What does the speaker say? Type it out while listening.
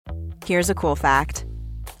Here's a cool fact.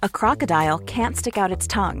 A crocodile can't stick out its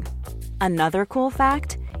tongue. Another cool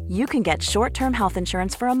fact, you can get short-term health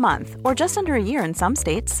insurance for a month or just under a year in some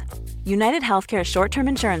states. United Healthcare short-term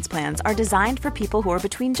insurance plans are designed for people who are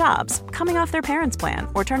between jobs, coming off their parents' plan,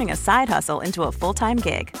 or turning a side hustle into a full-time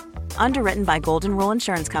gig. Underwritten by Golden Rule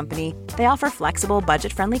Insurance Company, they offer flexible,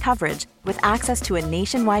 budget-friendly coverage with access to a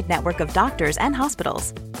nationwide network of doctors and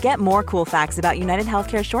hospitals. Get more cool facts about United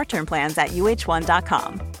Healthcare short-term plans at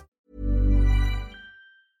uh1.com.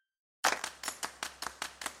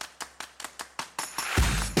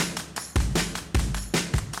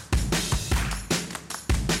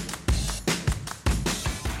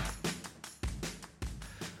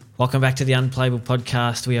 Welcome back to the Unplayable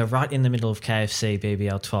Podcast. We are right in the middle of KFC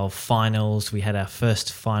BBL 12 finals. We had our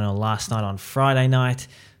first final last night on Friday night.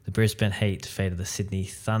 The Brisbane Heat defeated the Sydney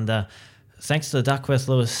Thunder. Thanks to the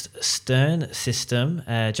Duckworth-Lewis Stern system,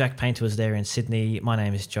 Jack Painter was there in Sydney. My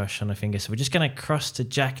name is Josh Honafinger. So we're just going to cross to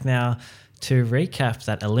Jack now to recap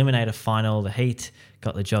that Eliminator final. The Heat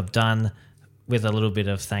got the job done with a little bit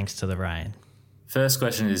of thanks to the rain. First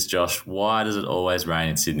question is, Josh, why does it always rain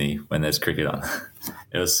in Sydney when there's cricket on?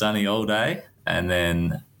 It was sunny all day, and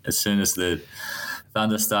then as soon as the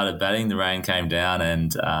Thunder started batting, the rain came down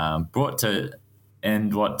and brought to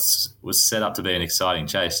end what was set up to be an exciting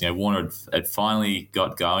chase. You know, Warner had finally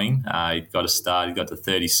got going. He got a start. He got to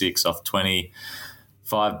 36 off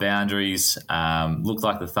 25 boundaries. Looked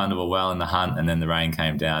like the Thunder were well in the hunt, and then the rain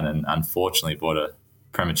came down and unfortunately brought a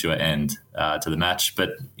premature end to the match. But,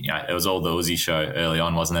 you know, it was all the Uzi show early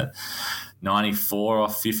on, wasn't it? 94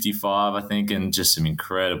 off 55, I think, and just some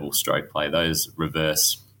incredible stroke play. Those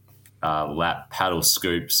reverse lap paddle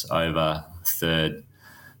scoops over third,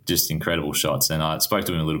 just incredible shots. And I spoke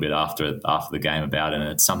to him a little bit after the game about it, and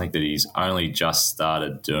it's something that he's only just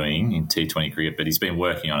started doing in T20 cricket, but he's been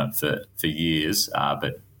working on it for years,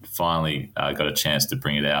 but finally got a chance to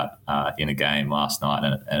bring it out in a game last night,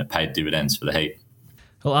 and it paid dividends for the Heat.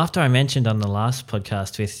 Well, after I mentioned on the last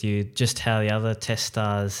podcast with you just how the other Test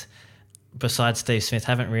stars besides Steve Smith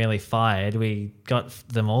haven't really fired, we got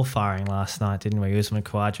them all firing last night, didn't we? Usman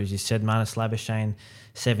Khawaja, as you said, Marnus Labuschagne,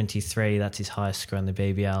 73, that's his highest score in the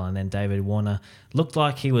BBL, and then David Warner looked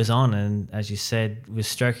like he was on and, as you said, was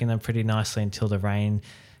stroking them pretty nicely until the rain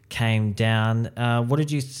came down. What did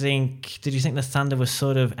you think? Did you think the Thunder was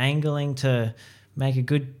sort of angling to make a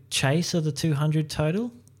good chase of the 200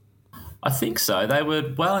 total? I think so. They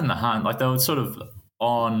were well in the hunt. Like, they were sort of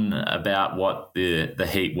on about what the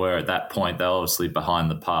Heat were at that point. They were obviously behind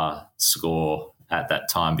the par score at that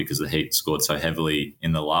time because the Heat scored so heavily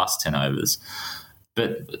in the last 10 overs.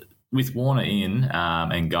 But with Warner in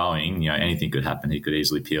and going, you know, anything could happen. He could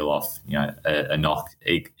easily peel off, you know, a knock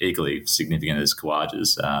equally significant as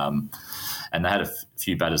Khawaja's. And they had a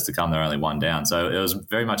few batters to come. They were only one down. So it was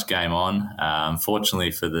very much game on.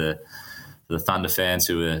 Unfortunately for the Thunder fans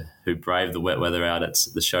who braved the wet weather out at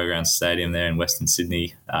the Showgrounds Stadium there in Western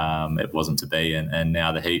Sydney, it wasn't to be, and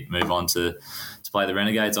now the Heat move on to play the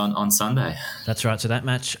Renegades on Sunday. That's right. So that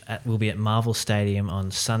match will be at Marvel Stadium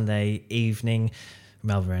on Sunday evening.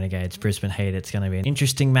 Melbourne Renegades, Brisbane Heat. It's going to be an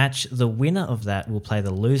interesting match. The winner of that will play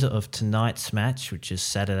the loser of tonight's match, which is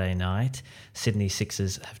Saturday night. Sydney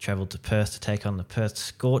Sixers have travelled to Perth to take on the Perth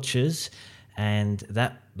Scorchers, and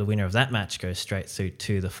the winner of that match goes straight through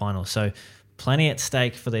to the final. So plenty at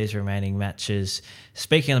stake for these remaining matches.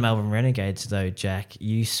 Speaking of the Melbourne Renegades, though, Jack,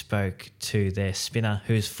 you spoke to their spinner,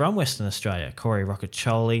 who's from Western Australia, Corey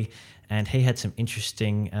Rocchiccioli, and he had some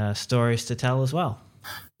interesting stories to tell as well.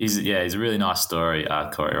 He's a really nice story,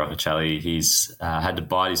 Corey Rocchiccioli. He's had to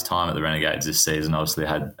bide his time at the Renegades this season. Obviously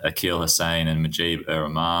had Akil Hussain and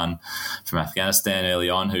Mujib-ur-Rahman from Afghanistan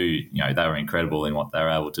early on, who, you know, they were incredible in what they were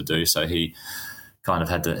able to do. So he kind of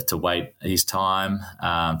had to wait his time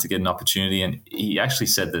to get an opportunity. And he actually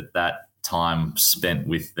said that time spent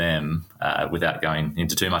with them, without going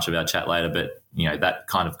into too much of our chat later, but, you know, that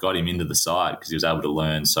kind of got him into the side because he was able to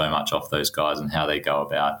learn so much off those guys and how they go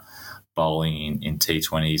about bowling in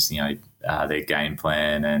T20s, you know, their game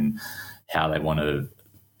plan and how they want to,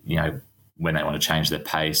 you know, when they want to change their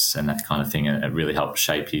pace and that kind of thing. And it really helped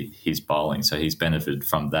shape his bowling. So he's benefited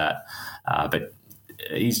from that. But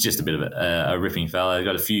he's just a bit of a ripping fella. He's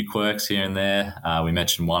got a few quirks here and there. We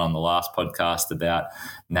mentioned one on the last podcast about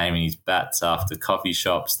naming his bats after coffee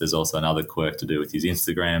shops. There's also another quirk to do with his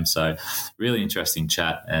Instagram. So really interesting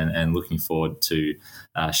chat and looking forward to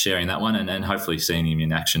sharing that one and hopefully seeing him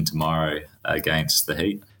in action tomorrow against the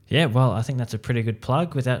Heat. Yeah, well, I think that's a pretty good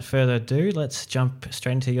plug. Without further ado, let's jump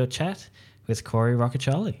straight into your chat with Corey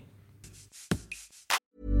Rocchiccioli.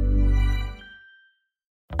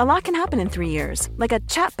 A lot can happen in 3 years, like a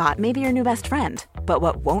chatbot may be your new best friend. But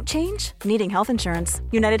what won't change? Needing health insurance.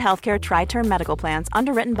 United Healthcare Tri-Term Medical Plans,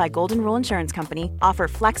 underwritten by Golden Rule Insurance Company, offer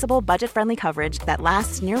flexible, budget-friendly coverage that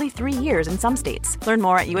lasts nearly 3 years in some states. Learn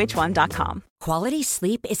more at uh1.com. Quality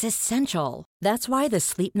sleep is essential. That's why the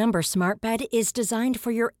Sleep Number Smart Bed is designed for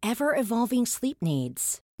your ever-evolving sleep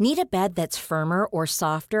needs. Need a bed that's firmer or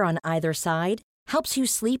softer on either side? Helps you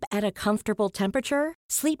sleep at a comfortable temperature?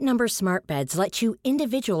 Sleep Number Smart Beds let you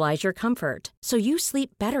individualize your comfort, so you sleep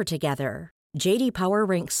better together. J.D. Power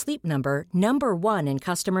ranks Sleep Number number 1 in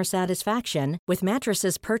customer satisfaction with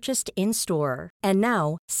mattresses purchased in-store. And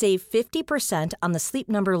now, save 50% on the Sleep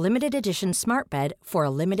Number Limited Edition Smart Bed for a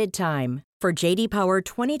limited time. For J.D. Power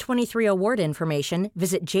 2023 award information,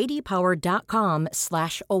 visit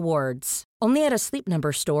jdpower.com/awards. Only at a Sleep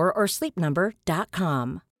Number store or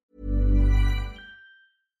sleepnumber.com.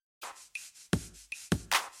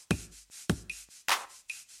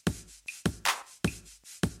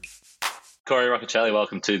 Corey Rocchiccioli,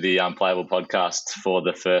 welcome to the Unplayable podcast for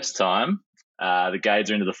the first time. The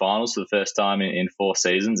Gades are into the finals for the first time in 4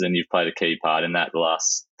 seasons, and you've played a key part in that the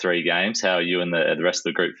last 3 games. How are you and the rest of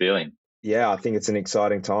the group feeling? Yeah, I think it's an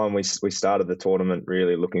exciting time. We started the tournament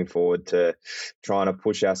really looking forward to trying to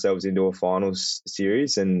push ourselves into a finals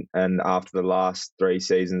series. And after the last 4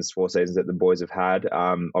 seasons that the boys have had,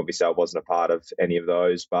 obviously I wasn't a part of any of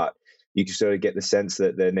those, but you can sort of get the sense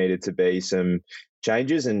that there needed to be some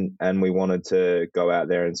changes, and we wanted to go out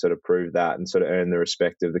there and sort of prove that and sort of earn the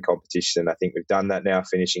respect of the competition. I think we've done that now,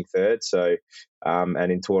 finishing third. So,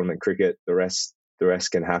 and in tournament cricket, the rest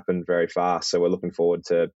can happen very fast. So we're looking forward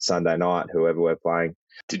to Sunday night, whoever we're playing.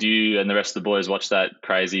 Did you and the rest of the boys watch that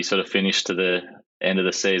crazy sort of finish to the end of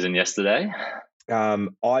the season yesterday?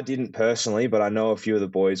 I didn't personally, but I know a few of the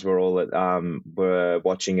boys were all were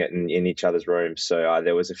watching it in each other's rooms. So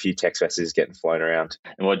there was a few text messages getting flown around.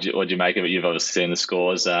 And what'd you make of it? You've obviously seen the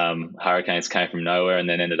scores. Hurricanes came from nowhere and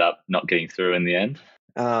then ended up not getting through in the end.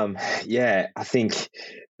 Yeah, I think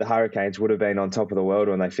the Hurricanes would have been on top of the world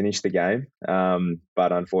when they finished the game,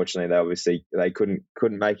 but unfortunately they couldn't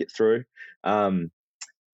make it through.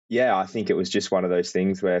 Yeah, I think it was just one of those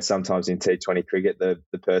things where sometimes in T20 cricket, the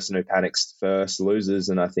person who panics first loses,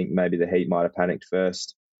 and I think maybe the Heat might have panicked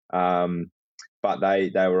first. But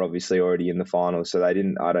they were obviously already in the final, so I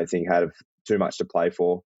don't think, have too much to play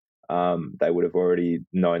for. They would have already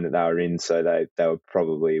known that they were in, so they were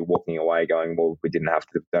probably walking away going, well, we don't have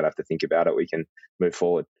to think about it. We can move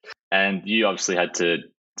forward. And you obviously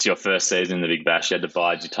it's your first season in the Big Bash. You had to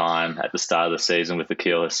bide your time at the start of the season with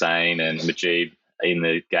Akil Hussain and Majib in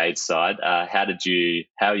the Gades side. How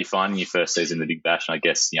are you finding your first season in the Big Bash? And I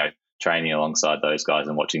guess, training alongside those guys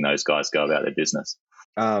and watching those guys go about their business.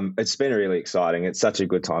 It's been really exciting. It's such a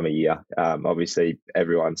good time of year. Obviously,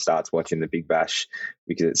 everyone starts watching the Big Bash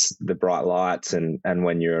because it's the bright lights, and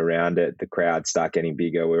when you're around it, the crowds start getting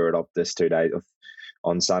bigger. We were at Optus 2 days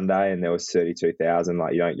on Sunday, and there was 32,000.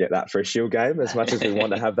 Like, you don't get that for a Shield game as much as we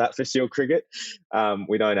want to have that for Shield cricket.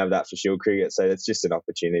 We don't have that for Shield cricket, so it's just an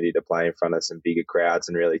opportunity to play in front of some bigger crowds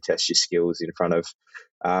and really test your skills in front of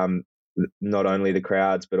not only the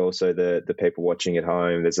crowds but also the people watching at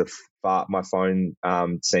home. My phone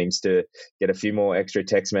seems to get a few more extra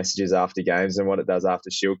text messages after games than what it does after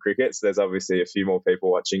Shield cricket, so there's obviously a few more people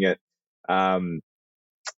watching it.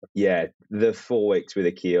 Yeah, the 4 weeks with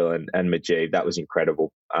Akil and Majib, that was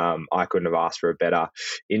incredible. I couldn't have asked for a better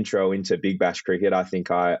intro into Big Bash cricket. I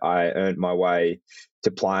think I earned my way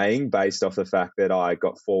to playing based off the fact that I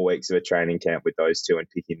got 4 weeks of a training camp with those two and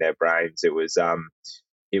picking their brains. It was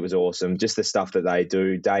awesome. Just the stuff that they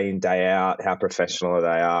do day in, day out, how professional they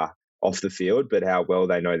are off the field, but how well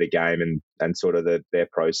they know the game and sort of their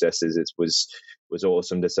processes. It was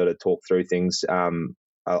awesome to sort of talk through things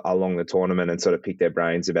along the tournament and sort of pick their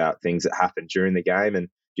brains about things that happened during the game and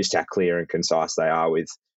just how clear and concise they are with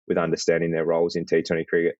understanding their roles in T20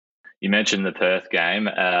 cricket. You mentioned the Perth game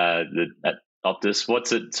at Optus.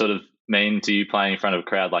 What's it sort of mean to you playing in front of a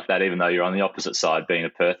crowd like that, even though you're on the opposite side being a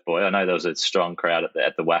Perth boy? I know there was a strong crowd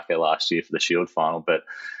at the Wacker last year for the Shield final, but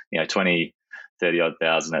 20, 30 odd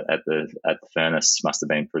thousand at the Furnace must have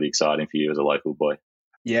been pretty exciting for you as a local boy.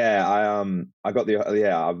 Yeah, I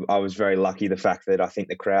was very lucky. The fact that I think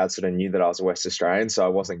the crowd sort of knew that I was a West Australian, so I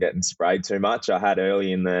wasn't getting sprayed too much. I had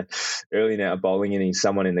early in our bowling innings,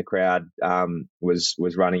 someone in the crowd was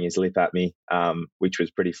running his lip at me, which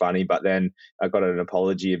was pretty funny. But then I got an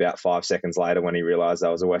apology about 5 seconds later when he realised I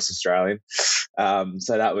was a West Australian.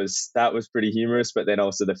 So that was pretty humorous. But then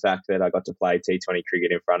also the fact that I got to play T20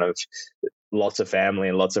 cricket in front of lots of family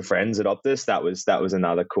and lots of friends at Optus. That was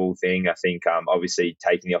another cool thing. I think obviously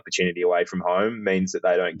taking the opportunity away from home means that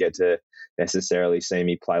they don't get to necessarily see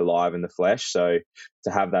me play live in the flesh. So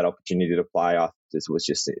to have that opportunity to play, it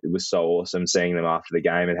was so awesome seeing them after the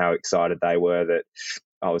game and how excited they were that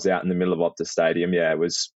I was out in the middle of Optus Stadium. Yeah, it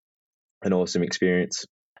was an awesome experience.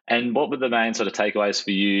 And what were the main sort of takeaways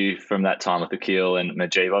for you from that time with Akil and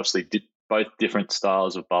Mujeeb? Obviously, both different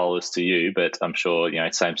styles of bowlers to you, but I'm sure,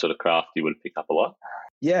 same sort of craft, you would have picked up a lot.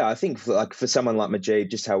 Yeah, I think for someone like Mujeeb,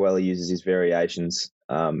 just how well he uses his variations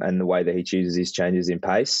and the way that he chooses his changes in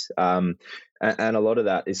pace. And a lot of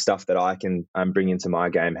that is stuff that I can bring into my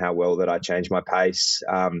game, how well that I change my pace,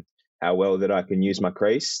 how well that I can use my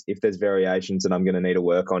crease. If there's variations that I'm going to need to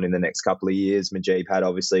work on in the next couple of years, Mujeeb had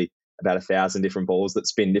obviously about 1,000 different balls that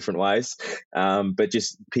spin different ways. But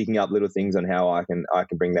just picking up little things on how I can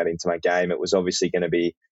bring that into my game. It was obviously going to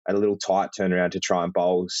be a little tight turnaround to try and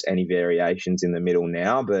bowl any variations in the middle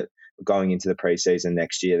now, but going into the preseason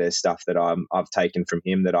next year, there's stuff that I've taken from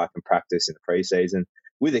him that I can practice in the preseason.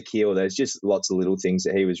 With Akil, there's just lots of little things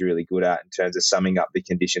that he was really good at in terms of summing up the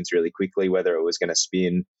conditions really quickly, whether it was going to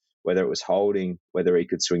spin, whether it was holding, whether he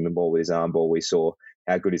could swing the ball with his arm ball. We saw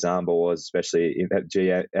how good his arm ball was, especially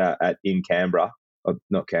in Canberra,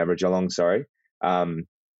 not Canberra, Geelong, sorry.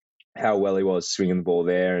 How well he was swinging the ball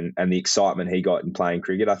there and the excitement he got in playing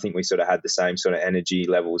cricket. I think we sort of had the same sort of energy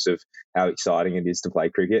levels of how exciting it is to play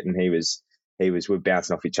cricket, and we're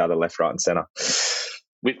bouncing off each other left, right, and centre.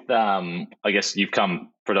 With I guess you've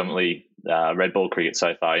come predominantly red ball cricket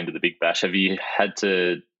so far into the Big Bash. Have you had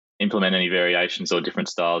to implement any variations or different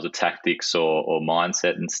styles of tactics or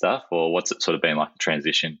mindset and stuff, or what's it sort of been like the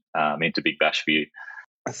transition into Big Bash for you?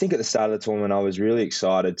 I think at the start of the tournament, I was really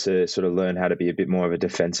excited to sort of learn how to be a bit more of a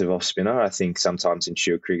defensive off spinner. I think sometimes in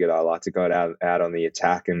Shield cricket, I like to go out on the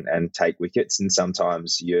attack and take wickets, and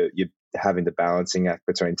sometimes you're having the balancing act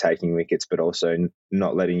between taking wickets, but also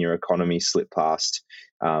not letting your economy slip past.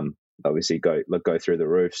 Obviously, go through the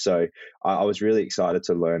roof. So I was really excited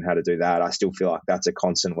to learn how to do that. I still feel like that's a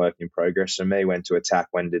constant work in progress for me. When to attack,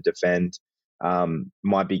 when to defend.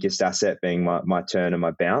 My biggest asset being my turn and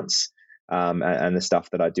my bounce. And the stuff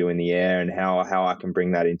that I do in the air and how I can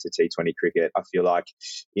bring that into T20 cricket. I feel like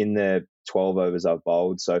in the 12 overs I've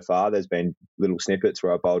bowled so far, there's been little snippets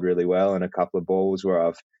where I bowled really well and a couple of balls where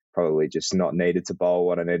I've probably just not needed to bowl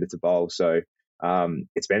what I needed to bowl. So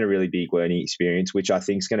it's been a really big learning experience, which I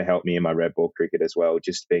think is going to help me in my red ball cricket as well,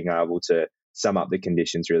 just being able to sum up the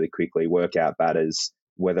conditions really quickly, work out batters,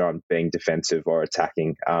 whether I'm being defensive or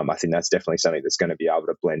attacking. I think that's definitely something that's going to be able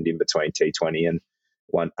to blend in between T20 and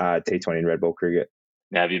T20 and red ball cricket.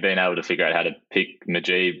 Now, have you been able to figure out how to pick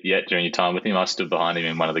Mujeeb yet during your time with him? I stood behind him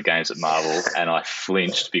in one of the games at Marvel and I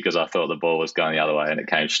flinched because I thought the ball was going the other way and it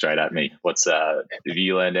came straight at me. Have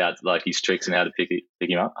you learned out like his tricks and how to pick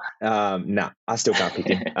him up? No, I still can't pick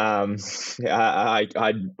him. I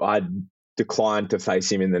declined to face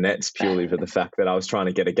him in the nets purely for the fact that I was trying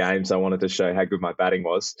to get a game, so I wanted to show how good my batting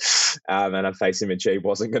was. And I faced him and Chi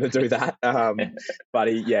wasn't going to do that. But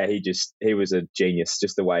he was a genius.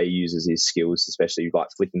 Just the way he uses his skills, especially like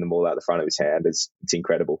flicking the ball out the front of his hand, it's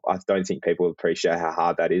incredible. I don't think people appreciate how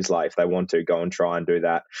hard that is. Like if they want to go and try and do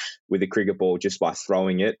that with a cricket ball just by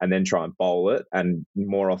throwing it and then try and bowl it, and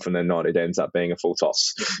more often than not, it ends up being a full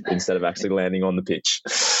toss instead of actually landing on the pitch.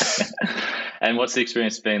 And what's the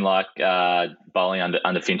experience been like bowling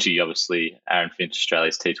under Finchy? Obviously, Aaron Finch,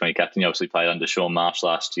 Australia's T20 captain. You obviously played under Sean Marsh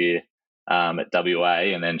last year at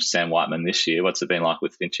WA, and then Sam Whiteman this year. What's it been like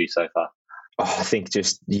with Finchy so far? Oh, I think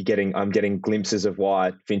just I'm getting glimpses of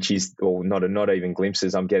why Finchy's, or not even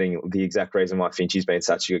glimpses. I'm getting the exact reason why Finchy's been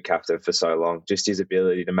such a good captain for so long. Just his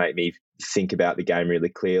ability to make me think about the game really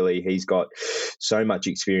clearly. He's got so much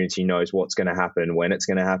experience. He knows what's going to happen, when it's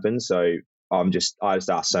going to happen. So I just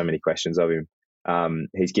ask so many questions of him.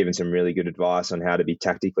 He's given some really good advice on how to be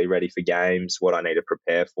tactically ready for games, what I need to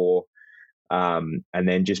prepare for, and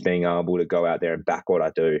then just being able to go out there and back what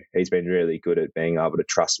I do. He's been really good at being able to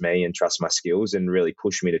trust me and trust my skills and really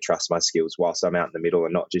push me to trust my skills whilst I'm out in the middle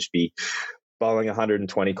and not just be bowling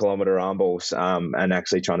 120-kilometre arm balls and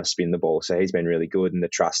actually trying to spin the ball. So he's been really good, and the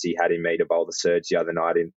trust he had in me to bowl the surge the other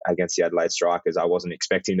night against the Adelaide Strikers, I wasn't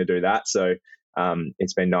expecting to do that. So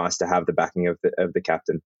it's been nice to have the backing of the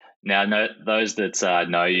captain. Now, those that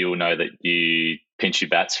know you will know that you pinch your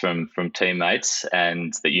bats from teammates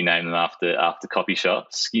and that you name them after copy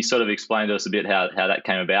shots. Can you sort of explain to us a bit how that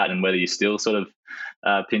came about and whether you're still sort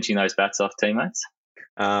of pinching those bats off teammates?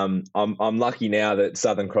 I'm lucky now that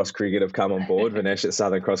Southern Cross Cricket have come on board, Vinesh at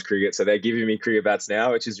Southern Cross Cricket, so they're giving me cricket bats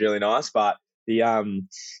now, which is really nice. But the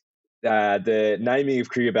naming of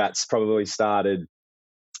cricket bats probably started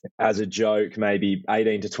as a joke, maybe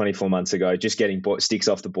 18 to 24 months ago, just getting sticks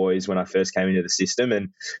off the boys when I first came into the system.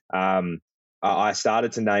 And I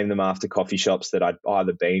started to name them after coffee shops that I'd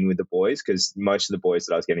either been with the boys, because most of the boys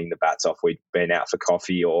that I was getting the bats off, we'd been out for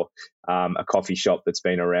coffee, or a coffee shop that's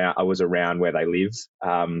been around, I was around where they live.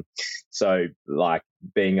 So like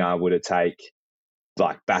being able to take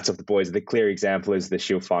like bats off the boys. The clear example is the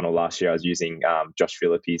Shield final last year. I was using one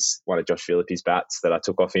of Josh Phillippe's bats that I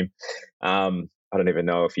took off him. I don't even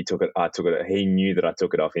know if he took it. I took it. He knew that I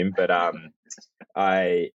took it off him. But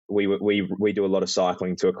we do a lot of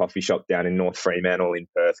cycling to a coffee shop down in North Fremantle in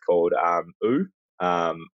Perth called Oo.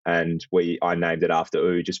 And I named it after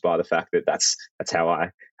Oo just by the fact that that's how I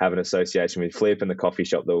have an association with Flip, and the coffee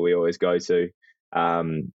shop that we always go to.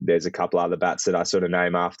 There's a couple other bats that I sort of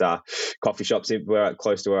name after coffee shops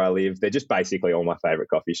close to where I live. They're just basically all my favourite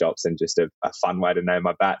coffee shops, and just a fun way to name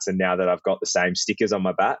my bats. And now that I've got the same stickers on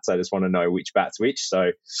my bats, I just want to know which bat's which. So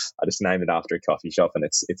I just name it after a coffee shop, and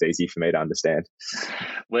it's easy for me to understand.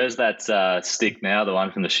 Where's that stick now, the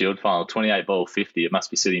one from the Shield final? 28 ball 50. It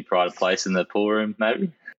must be sitting pride of place in the pool room,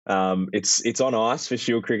 maybe? It's on ice for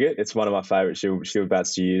Shield cricket. It's one of my favourite Shield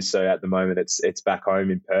bats to use. So at the moment, it's back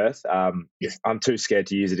home in Perth. I'm too scared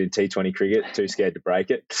to use it in T20 cricket. Too scared to break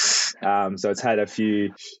it. So it's had a few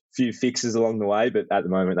fixes along the way, but at the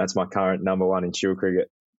moment, that's my current number one in Shield cricket.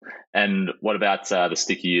 And what about the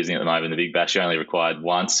stick you're using at the moment, the Big Bash? You only required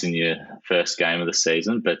once in your first game of the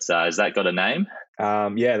season, but has that got a name?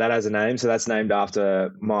 Yeah, that has a name. So that's named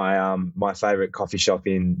after my favourite coffee shop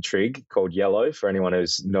in Trigg called Yellow. For anyone who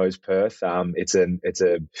knows Perth, it's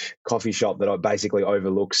a coffee shop that basically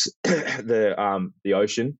overlooks the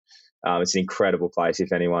ocean. It's an incredible place.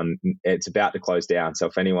 It's about to close down. So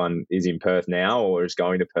if anyone is in Perth now or is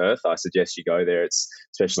going to Perth, I suggest you go there. It's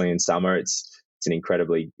especially in summer. It's an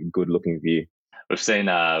incredibly good looking view. We've seen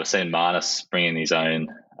Marnus bring in his own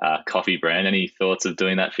coffee brand. Any thoughts of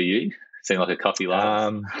doing that for you? Seem like a coffee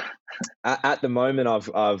lover? At the moment,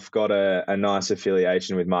 I've got a nice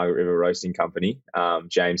affiliation with Margaret River Roasting Company.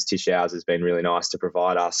 James Tishhouse has been really nice to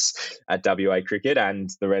provide us at WA Cricket and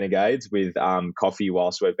the Renegades with coffee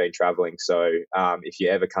whilst we've been travelling. So if you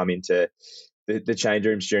ever come into the change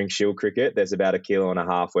rooms during Shield cricket, there's about 1.5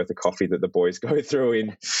 kilos worth of coffee that the boys go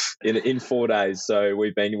through in 4 days. So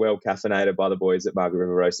we've been well caffeinated by the boys at Margaret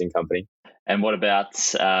River Roasting Company. And what about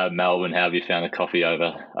Melbourne? How have you found the coffee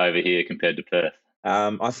over here compared to Perth?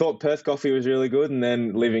 I thought Perth coffee was really good, and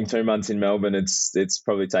then living 2 months in Melbourne, it's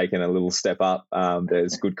probably taken a little step up.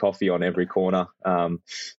 There's good coffee on every corner.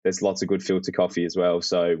 There's lots of good filter coffee as well.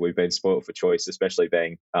 So we've been spoilt for choice, especially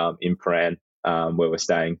being in Paran, where we're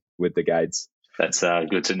staying with the Gades. That's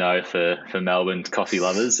good to know for Melbourne coffee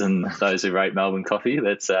lovers and those who rate Melbourne coffee.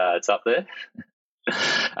 It's up there.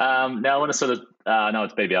 Now I want to sort of I know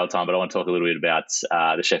it's BBL time, but I want to talk a little bit about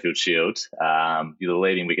the Sheffield Shield. You're the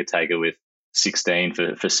leading wicket taker with 16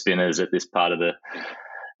 for spinners at this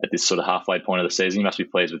sort of halfway point of the season. You must be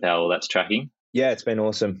pleased with how all that's tracking. Yeah, it's been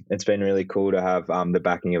awesome. It's been really cool to have the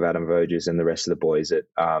backing of Adam Voges and the rest of the boys at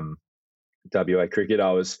WA Cricket.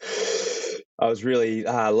 I was really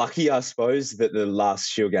lucky, I suppose, that the last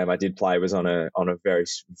Shield game I did play was on a very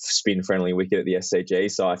spin-friendly wicket at the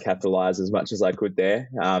SCG, so I capitalised as much as I could there.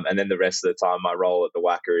 And then the rest of the time, my role at the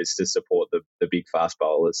Wacker is to support the big fast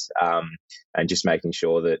bowlers and just making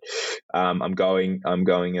sure that I'm going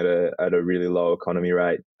at a really low economy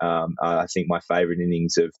rate. I think my favourite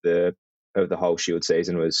innings of the whole Shield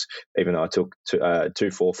season was, even though I took two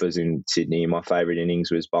forfers in Sydney, my favourite innings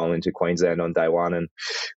was bowling to Queensland on day one and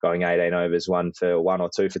going 18 overs, 1 for 1 or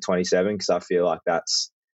 2 for 27, because I feel like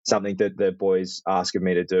that's something that the boys ask of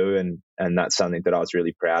me to do, and that's something that I was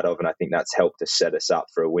really proud of, and I think that's helped to set us up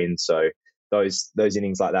for a win. So those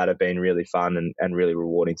innings like that have been really fun and really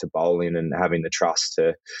rewarding to bowl in, and having the trust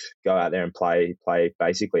to go out there and play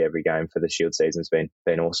basically every game for the Shield season has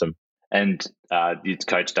been awesome. And you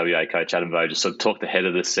coach WA coach Adam Voges sort of talked ahead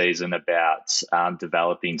of the season about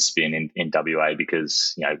developing spin in WA,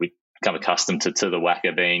 because we become accustomed to the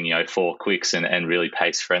Wacker being 4 quicks and really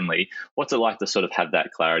pace friendly. What's it like to sort of have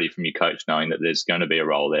that clarity from your coach, knowing that there's going to be a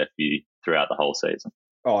role there for you throughout the whole season?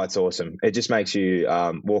 Oh, it's awesome. It just makes you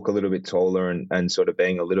walk a little bit taller and sort of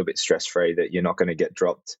being a little bit stress free that you're not going to get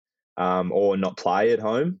dropped or not play at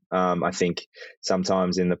home. I think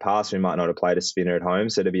sometimes in the past we might not have played a spinner at home,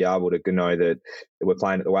 so to be able to know that we're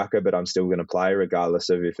playing at the Wacker, but I'm still going to play regardless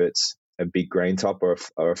of if it's a big green top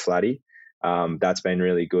or a flatty. That's been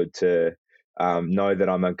really good to know that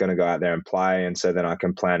I'm going to go out there and play, and so then I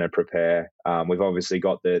can plan and prepare. We've obviously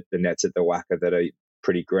got the nets at the Wacker that are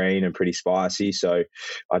pretty green and pretty spicy, so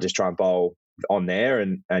I just try and bowl on there,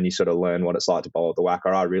 and you sort of learn what it's like to bowl at the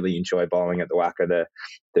whacker. I really enjoy bowling at the whacker.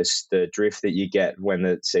 The drift that you get when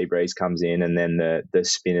the sea breeze comes in, and then the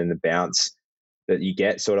spin and the bounce that you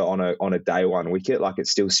get sort of on a day one wicket, like it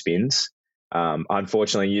still spins.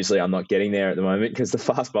 Unfortunately, usually I'm not getting there at the moment because the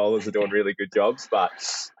fast bowlers are doing really good jobs. But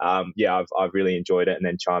I've really enjoyed it, and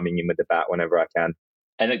then chiming in with the bat whenever I can.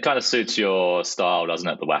 And it kind of suits your style, doesn't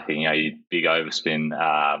it? The whacking, you big overspin,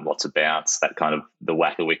 lots of bounce. That kind of the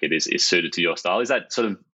whacker wicket is suited to your style. Is that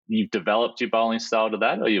sort of you've developed your bowling style to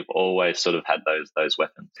that, or you've always sort of had those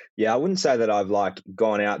weapons? Yeah, I wouldn't say that I've like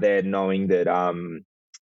gone out there knowing that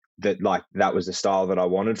that was the style that I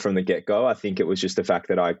wanted from the get go. I think it was just the fact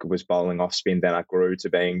that I was bowling off spin, then I grew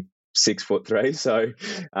to being 6'3". So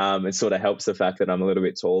it sort of helps the fact that I'm a little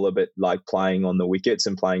bit taller, but like playing on the wickets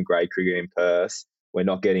and playing grade cricket in Perth, we're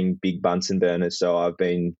not getting big Bunsen burners. So I've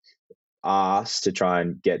been asked to try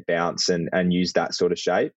and get bounce and use that sort of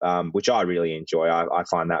shape, which I really enjoy. I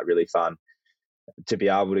find that really fun to be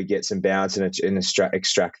able to get some bounce and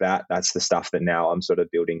extract that. That's the stuff that now I'm sort of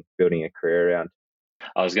building a career around.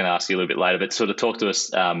 I was going to ask you a little bit later, but sort of talk to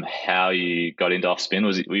us how you got into off spin.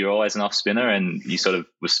 Were you always an off spinner, and you sort of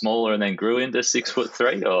were smaller and then grew into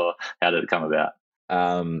 6'3", or how did it come about?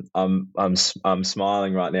 I'm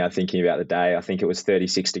smiling right now thinking about the day. I think it was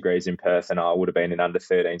 36 degrees in Perth, and I would have been in under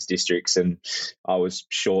 13s districts, and I was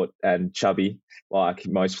short and chubby like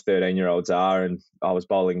most 13-year-olds are, and I was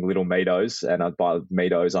bowling little meadows, and by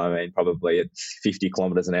meadows I mean probably at 50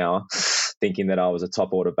 kilometres an hour, thinking that I was a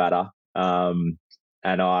top order batter.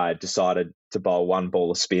 And I decided to bowl one ball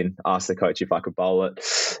of spin, asked the coach if I could bowl it,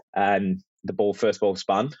 and the first ball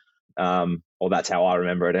spun. Or that's how I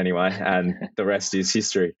remember it anyway, and the rest is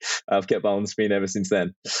history. I've kept bowling spin ever since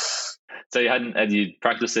then. So had you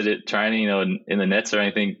practiced it at training or in the nets or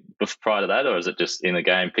anything prior to that, or is it just in the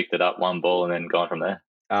game, picked it up one ball and then gone from there?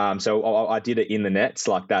 So I did it in the nets,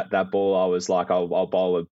 like that ball. I was like, I'll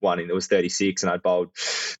bowl a one in. It was 36, and I bowled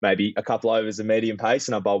maybe a couple overs of medium pace,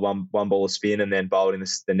 and I bowled one ball of spin, and then bowled in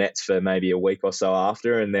the nets for maybe a week or so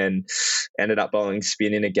after, and then ended up bowling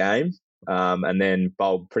spin in a game, and then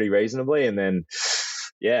bowled pretty reasonably, and then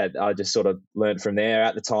I just sort of learned from there.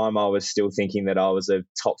 At the time, I was still thinking that I was a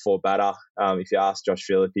top 4 batter. If you ask Josh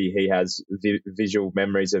Philippi, he has visual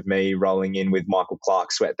memories of me rolling in with Michael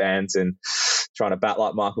Clark sweatbands and trying to bat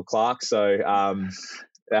like Michael Clark. So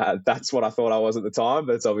that's what I thought I was at the time,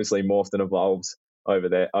 but it's obviously morphed and evolved over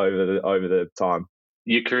the time.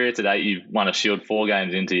 Your career to date, you've won a Shield 4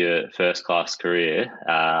 games into your first class career,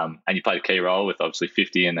 and you played a key role with obviously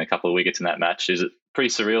 50 and a couple of wickets in that match. Is it pretty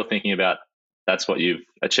surreal thinking about that's what you've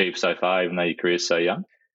achieved so far, even though your career's so young?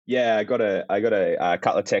 Yeah, I got a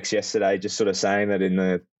couple of texts yesterday just sort of saying that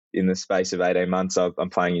in the space of 18 months, I'm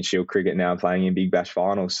playing in Shield cricket now. I'm playing in Big Bash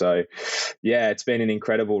finals. So, it's been an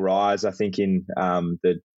incredible rise. I think in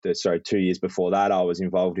 2 years before that, I was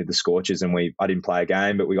involved with the Scorchers, and I didn't play a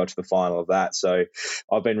game, but we got to the final of that. So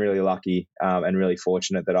I've been really lucky and really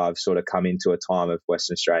fortunate that I've sort of come into a time of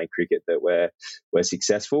Western Australian cricket that we're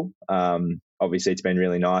successful. Obviously, it's been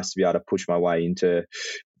really nice to be able to push my way into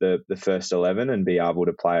the first 11 and be able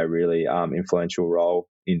to play a really influential role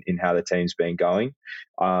in how the team's been going.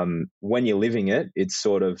 When you're living it, it's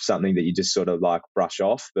sort of something that you just sort of like brush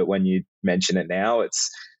off. But when you mention it now,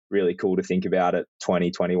 it's really cool to think about it.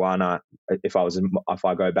 2021. If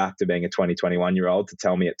I go back to being a 20-21-year-old, to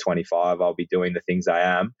tell me at 25 I'll be doing the things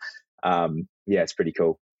I am. It's pretty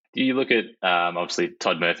cool. Do you look at, obviously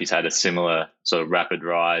Todd Murphy's had a similar sort of rapid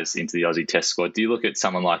rise into the Aussie Test squad. Do you look at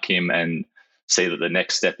someone like him and see that the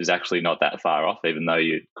next step is actually not that far off, even though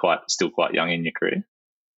you're still quite young in your career?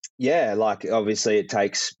 Yeah, like obviously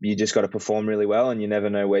you just got to perform really well, and you never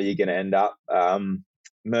know where you're going to end up.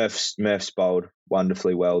 Murph's bowled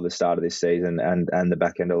wonderfully well the start of this season and the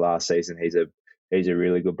back end of last season. He's a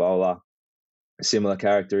really good bowler. Similar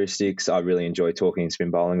characteristics. I really enjoy talking spin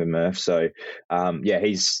bowling with Murph. So,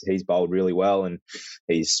 he's bowled really well, and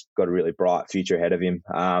he's got a really bright future ahead of him.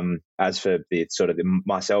 As for the sort of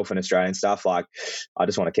myself and Australian stuff, like I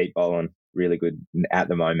just want to keep bowling really good at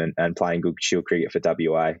the moment and playing good Shield cricket for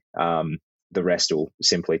WA. The rest will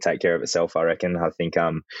simply take care of itself, I reckon. I think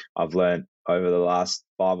I've learned over the last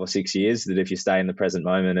 5 or 6 years that if you stay in the present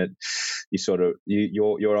moment,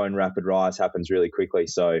 your own rapid rise happens really quickly.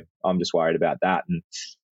 So I'm just worried about that, and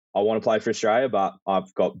I want to play for Australia, but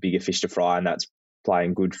I've got bigger fish to fry, and that's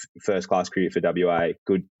playing good first class cricket for WA,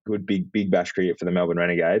 good big bash cricket for the Melbourne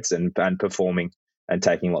Renegades, and performing and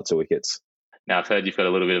taking lots of wickets. Now, I've heard you've got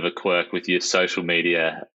a little bit of a quirk with your social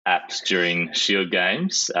media apps during Shield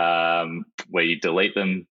games, where you delete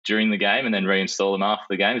them during the game and then reinstall them after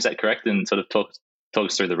the game. Is that correct? And sort of talk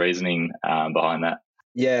us through the reasoning behind that.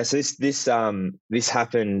 Yeah, so this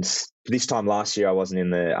happened this time last year. I wasn't in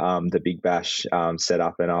the Big Bash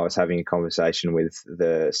setup, and I was having a conversation with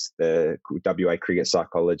the WA cricket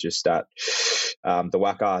psychologist at the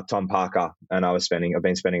WACA, Tom Parker, and I've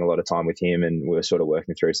been spending a lot of time with him, and we were sort of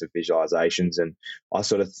working through some visualizations, and I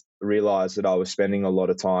sort of realized that I was spending a lot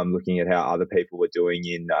of time looking at how other people were doing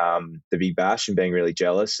in the Big Bash and being really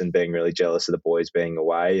jealous of the boys being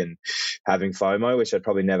away and having FOMO, which I'd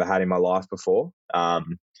probably never had in my life before.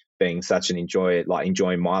 Being such an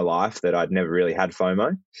enjoying my life that I'd never really had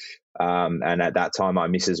FOMO. And at that time, my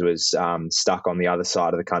missus was stuck on the other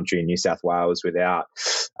side of the country in New South Wales without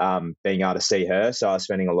being able to see her. So I was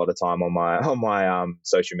spending a lot of time on my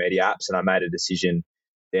social media apps, and I made a decision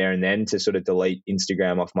there and then to sort of delete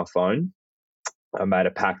Instagram off my phone. I made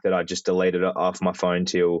a pact that I just deleted it off my phone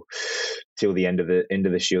till the end of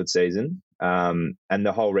the Shield season. And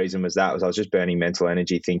the whole reason was I was just burning mental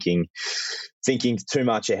energy thinking too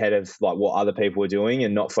much ahead of like what other people were doing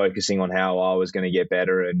and not focusing on how I was going to get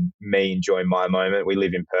better and me enjoying my moment. We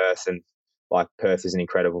live in Perth, and like Perth is an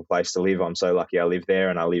incredible place to live. I'm so lucky I live there,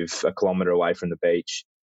 and I live a kilometre away from the beach.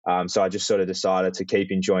 So I just sort of decided to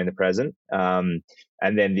keep enjoying the present. And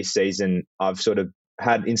then this season I've sort of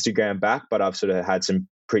had Instagram back, but I've sort of had some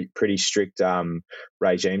pretty strict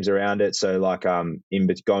regimes around it. So like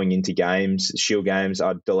going into games, Shield games,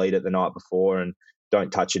 I'd delete it the night before and don't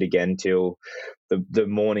touch it again till the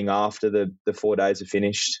morning after the 4 days are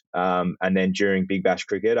finished. And then during Big Bash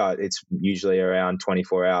cricket, it's usually around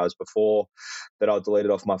 24 hours before that I'll delete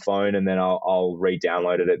it off my phone, and then I'll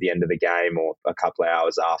re-download it at the end of the game or a couple of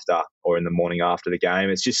hours after or in the morning after the game.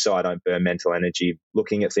 It's just so I don't burn mental energy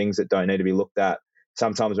looking at things that don't need to be looked at.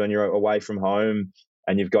 Sometimes when you're away from home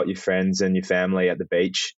and you've got your friends and your family at the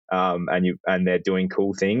beach, and they're doing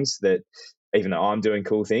cool things that, even though I'm doing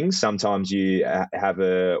cool things, sometimes you have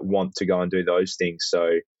a want to go and do those things. So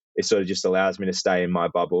it sort of just allows me to stay in my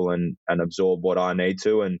bubble and absorb what I need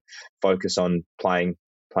to and focus on playing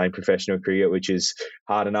professional cricket, which is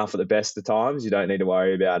hard enough at the best of times. You don't need to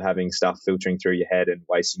worry about having stuff filtering through your head and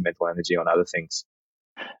wasting mental energy on other things.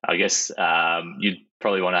 I guess you'd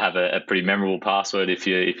probably want to have a pretty memorable password if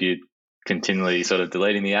you continually sort of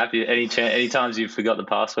deleting the app. Any times you've forgot the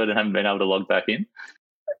password and haven't been able to log back in?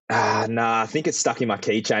 Nah, I think it's stuck in my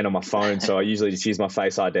keychain on my phone, so I usually just use my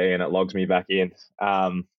Face ID and it logs me back in.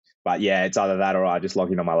 But yeah, it's either that or I just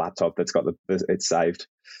log in on my laptop that's got it's saved.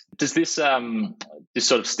 Does this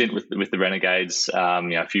sort of stint with the Renegades,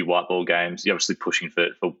 a few white ball games, you're obviously pushing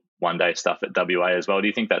for one day stuff at WA as well. Do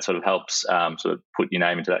you think that sort of helps sort of put your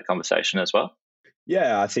name into that conversation as well?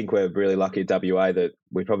 Yeah, I think we're really lucky at WA that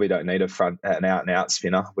we probably don't need an out and out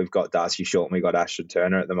spinner. We've got Darcy Short and we've got Ashton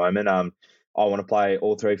Turner at the moment. I want to play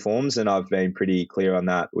all three forms, and I've been pretty clear on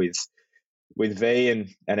that with V and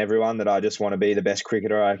everyone, that I just want to be the best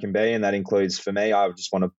cricketer I can be, and that includes for me. I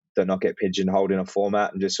just want to not get pigeonholed in a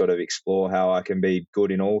format and just sort of explore how I can be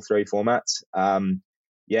good in all three formats.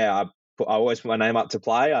 I always put my name up to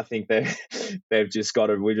play. I think we've just got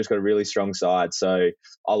a really strong side, so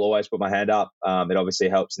I'll always put my hand up. It obviously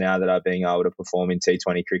helps now that I've been able to perform in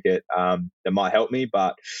T20 cricket. That might help me,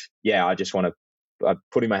 but yeah, I just want to. I'm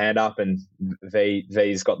putting my hand up, and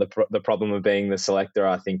V's got the problem of being the selector.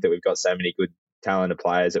 I think that we've got so many good, talented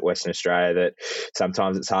players at Western Australia that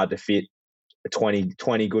sometimes it's hard to fit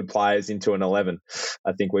 20 good players into an 11.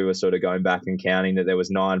 I think we were sort of going back and counting that there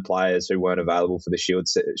was 9 players who weren't available for the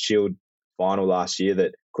Shield final last year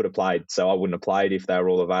that could have played. So I wouldn't have played if they were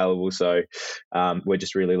all available. So we're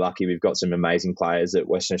just really lucky. We've got some amazing players at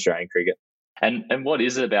Western Australian cricket. And what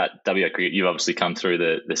is it about WA cricket? You've obviously come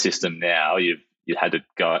through the system now. You had to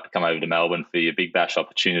come over to Melbourne for your Big Bash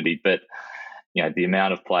opportunity, but the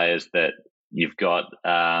amount of players that you've got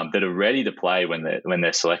that are ready to play when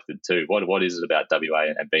they're selected too. What is it about WA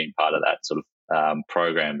and being part of that sort of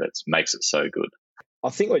program that makes it so good? I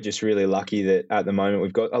think we're just really lucky that at the moment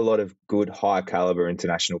we've got a lot of good, high caliber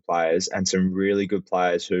international players and some really good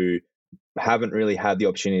players who haven't really had the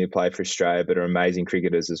opportunity to play for Australia but are amazing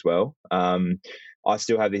cricketers as well. I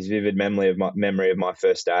still have this vivid memory of my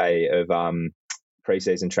first day of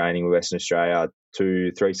pre-season training with Western Australia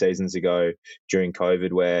 2-3 seasons ago during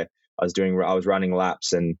COVID, where I was running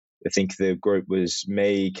laps, and I think the group was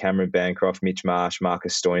me, Cameron Bancroft, Mitch Marsh,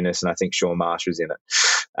 Marcus Stoinis, and I think Sean Marsh was in it.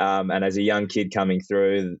 And as a young kid coming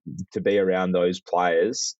through, to be around those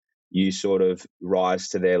players, you sort of rise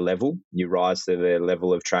to their level. You rise to their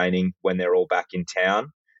level of training when they're all back in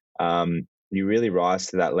town. You really rise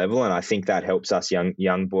to that level, and I think that helps us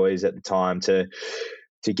young boys at the time to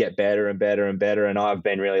to get better and better and better. And I've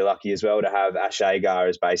been really lucky as well to have Ash Agar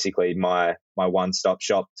as basically my one-stop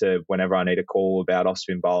shop to whenever I need a call about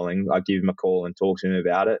off-spin bowling. I give him a call and talk to him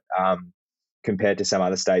about it. Compared to some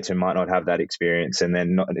other states who might not have that experience, and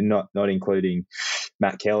then not including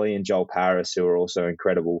Matt Kelly and Joel Paris, who are also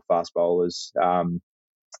incredible fast bowlers.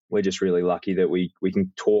 We're just really lucky that we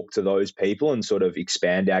can talk to those people and sort of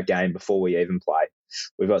expand our game before we even play.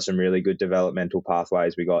 We've got some really good developmental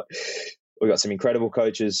pathways. We've got some incredible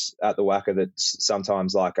coaches at the WACA that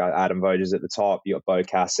sometimes, like Adam Voges at the top. You got Bo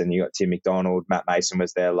Casson, you got Tim McDonald, Matt Mason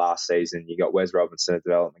was there last season. You got Wes Robinson, a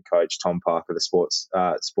development coach, Tom Parker, the sports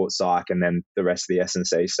psych, and then the rest of the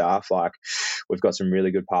S&C staff. Like, we've got some really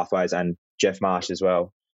good pathways, and Jeff Marsh as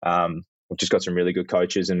well. We've just got some really good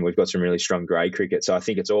coaches, and we've got some really strong grade cricket. So I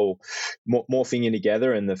think it's all morphing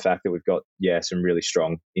together, and the fact that we've got some really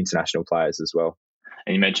strong international players as well.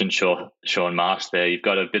 And you mentioned Sean Marsh there. You've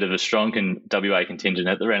got a bit of a strong WA contingent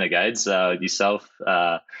at the Renegades. Yourself,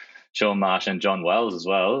 Sean Marsh, and John Wells as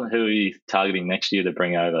well. Who are you targeting next year to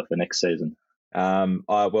bring over for next season?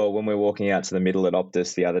 Well, when we were walking out to the middle at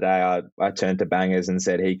Optus the other day, I turned to Bangers and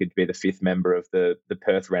said he could be the 5th member of the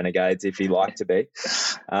Perth Renegades if he liked to be.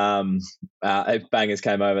 If Bangers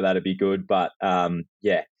came over, that'd be good. But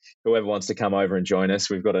whoever wants to come over and join us,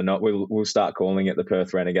 we'll start calling it the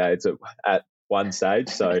Perth Renegades at one stage.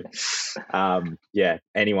 So,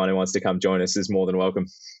 anyone who wants to come join us is more than welcome.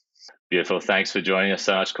 Beautiful. Thanks for joining us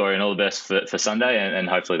so much, Corey, and all the best for Sunday and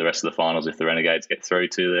hopefully the rest of the finals if the Renegades get through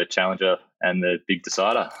to the Challenger and the big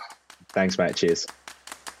decider. Thanks, mate. Cheers.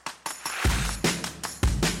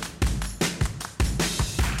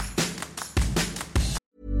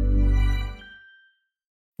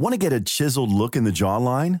 Want to get a chiseled look in the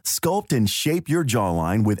jawline? Sculpt and shape your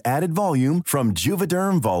jawline with added volume from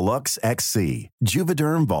Juvederm Volux XC.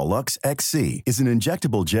 Juvederm Volux XC is an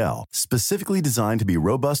injectable gel specifically designed to be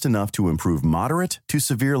robust enough to improve moderate to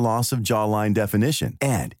severe loss of jawline definition.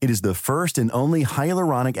 And it is the first and only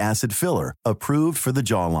hyaluronic acid filler approved for the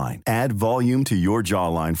jawline. Add volume to your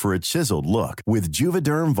jawline for a chiseled look with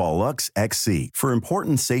Juvederm Volux XC. For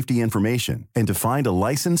important safety information and to find a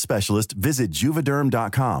licensed specialist, visit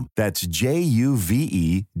juvederm.com. That's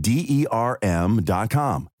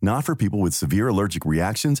JUVEDERM.com. Not for people with severe allergic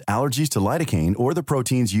reactions, allergies to lidocaine, or the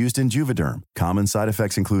proteins used in Juvederm. Common side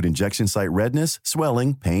effects include injection site redness,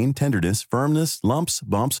 swelling, pain, tenderness, firmness, lumps,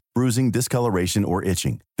 bumps, bruising, discoloration, or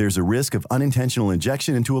itching. There's a risk of unintentional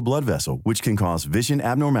injection into a blood vessel, which can cause vision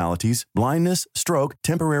abnormalities, blindness, stroke,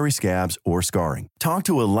 temporary scabs, or scarring. Talk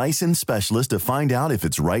to a licensed specialist to find out if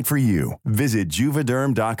it's right for you. Visit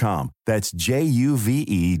Juvederm.com. That's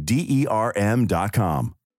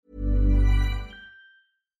JUVEDERM.com.